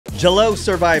Hello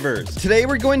survivors! Today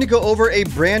we're going to go over a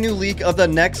brand new leak of the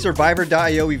next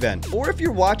Survivor.io event, or if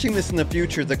you're watching this in the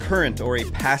future, the current or a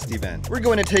past event. We're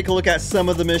going to take a look at some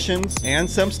of the missions and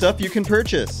some stuff you can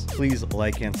purchase. Please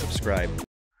like and subscribe.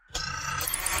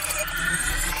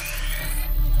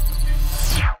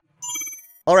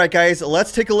 Alright guys,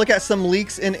 let's take a look at some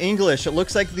leaks in English. It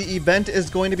looks like the event is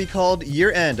going to be called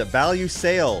Year End Value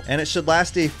Sale, and it should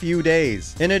last a few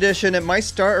days. In addition, it might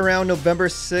start around November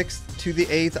 6th to the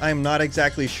 8th, I'm not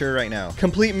exactly sure right now.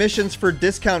 Complete missions for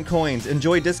discount coins.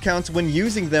 Enjoy discounts when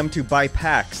using them to buy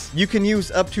packs. You can use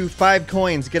up to 5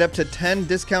 coins, get up to 10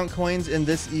 discount coins in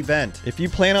this event. If you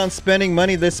plan on spending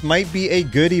money, this might be a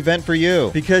good event for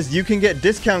you, because you can get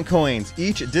discount coins.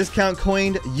 Each discount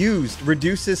coin used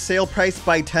reduces sale price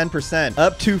by 10%.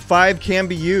 Up to 5 can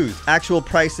be used. Actual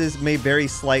prices may vary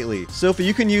slightly. So if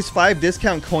you can use 5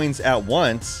 discount coins at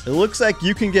once, it looks like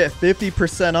you can get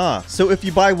 50% off. So if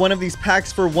you buy one of these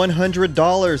packs for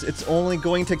 $100, it's only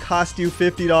going to cost you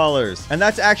 $50. And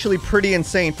that's actually pretty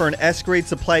insane for an S-grade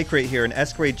supply crate here, an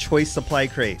S-grade choice supply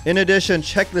crate. In addition,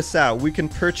 check this out. We can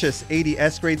purchase 80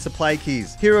 S-grade supply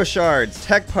keys, hero shards,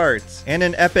 tech parts, and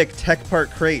an epic tech part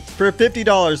crate. For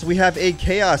 $50, we have a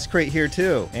chaos crate here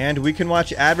too. And we can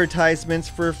watch advertisements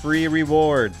for free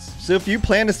rewards. So if you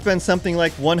plan to spend something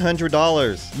like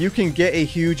 $100, you can get a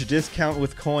huge discount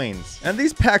with coins. And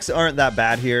these packs aren't that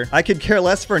bad here. I could care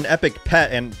less for an epic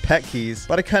pet and pet keys,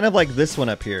 but I kind of like this one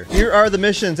up here. Here are the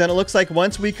missions, and it looks like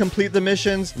once we complete the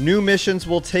missions, new missions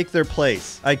will take their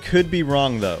place. I could be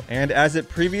wrong though. And as it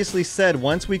previously said,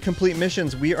 once we complete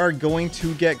missions, we are going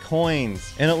to get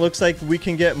coins. And it looks like we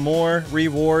can get more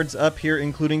rewards up here,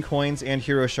 including coins and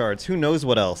hero shards. Who knows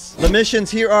what else? The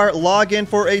missions here are log in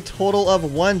for a total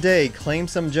of 1 day, claim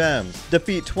some gems,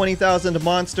 defeat 20,000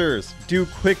 monsters, do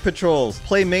quick patrols,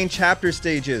 play main chapter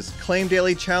stages, claim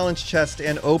daily challenge chest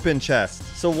and open chests.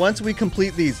 So once we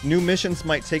complete these, new missions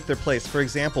might take their place. For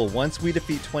example, once we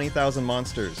defeat 20,000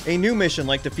 monsters, a new mission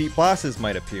like defeat bosses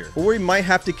might appear. Or we might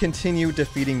have to continue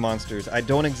defeating monsters. I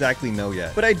don't exactly know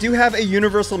yet. But I do have a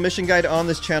universal mission guide on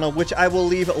this channel, which I will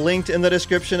leave linked in the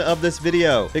description of this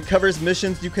video. It covers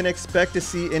missions you can expect to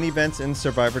see in events in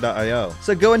Survivor.io.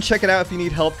 So go and check it out if you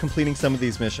need help completing some of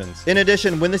these missions. In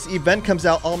addition, when this event comes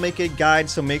out, I'll make a guide,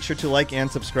 so make sure to like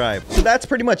and subscribe. So that's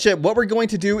pretty much it. What we're going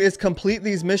to do is complete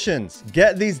these missions,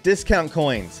 get these discount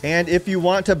coins, and if you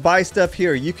want to buy stuff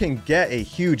here, you can get a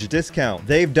huge discount.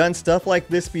 They've done stuff like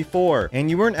this before, and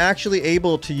you weren't actually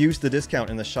able to use the discount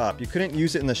in the shop. You couldn't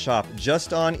use it in the shop,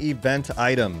 just on event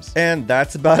items. And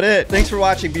that's about it. Thanks for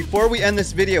watching. Before we end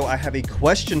this video, I have a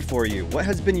question for you. What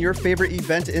has been your favorite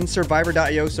event in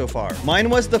Survivor.io so far? Mine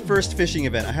was the first fishing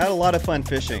event. I had a lot of fun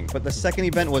fishing, but the second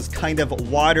event was kind of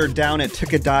watered down. It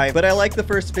took a dive, but I like the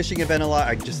first fishing event a lot.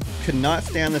 I just could not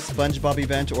stand the SpongeBob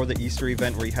event or the Easter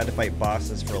event where you had to fight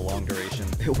bosses for a long duration.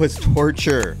 It was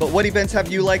torture. But what events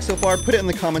have you liked so far? Put it in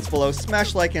the comments below.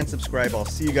 Smash like and subscribe. I'll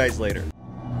see you guys later.